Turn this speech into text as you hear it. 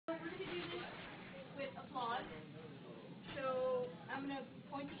So I'm going to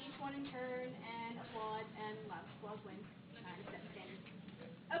point to each one in turn and applaud, and loud applause wins. I set the standard.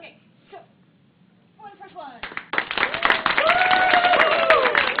 Okay, so on the first one.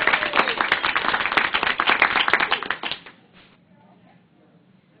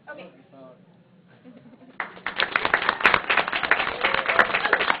 Okay.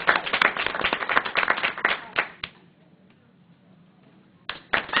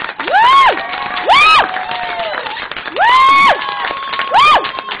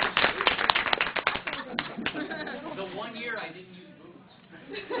 The 1 year I didn't use boots.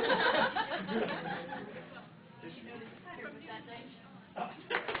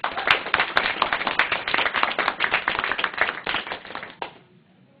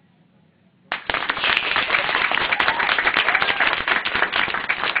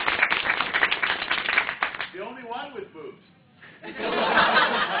 The only one with boobs. Okay.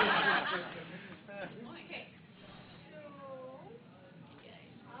 So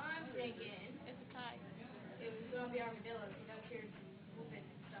I'm thinking it's a tie. It was going to be armadillos. You don't hear whooping and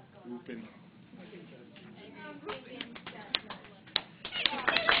stuff going on. Whooping. I'm thinking that.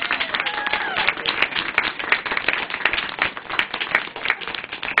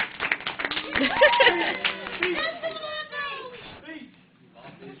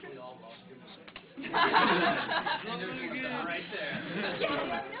 Obviously, all lost good. Right there.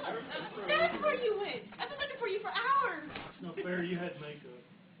 That's where you went. I've been looking for you for hours. It's not fair, you had makeup.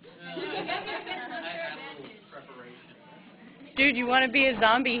 I had a little preparation. Dude, you want to be a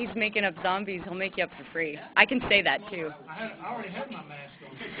zombie? He's making up zombies. He'll make you up for free. I can say that too. I already had my mask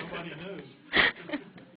on, so nobody knows.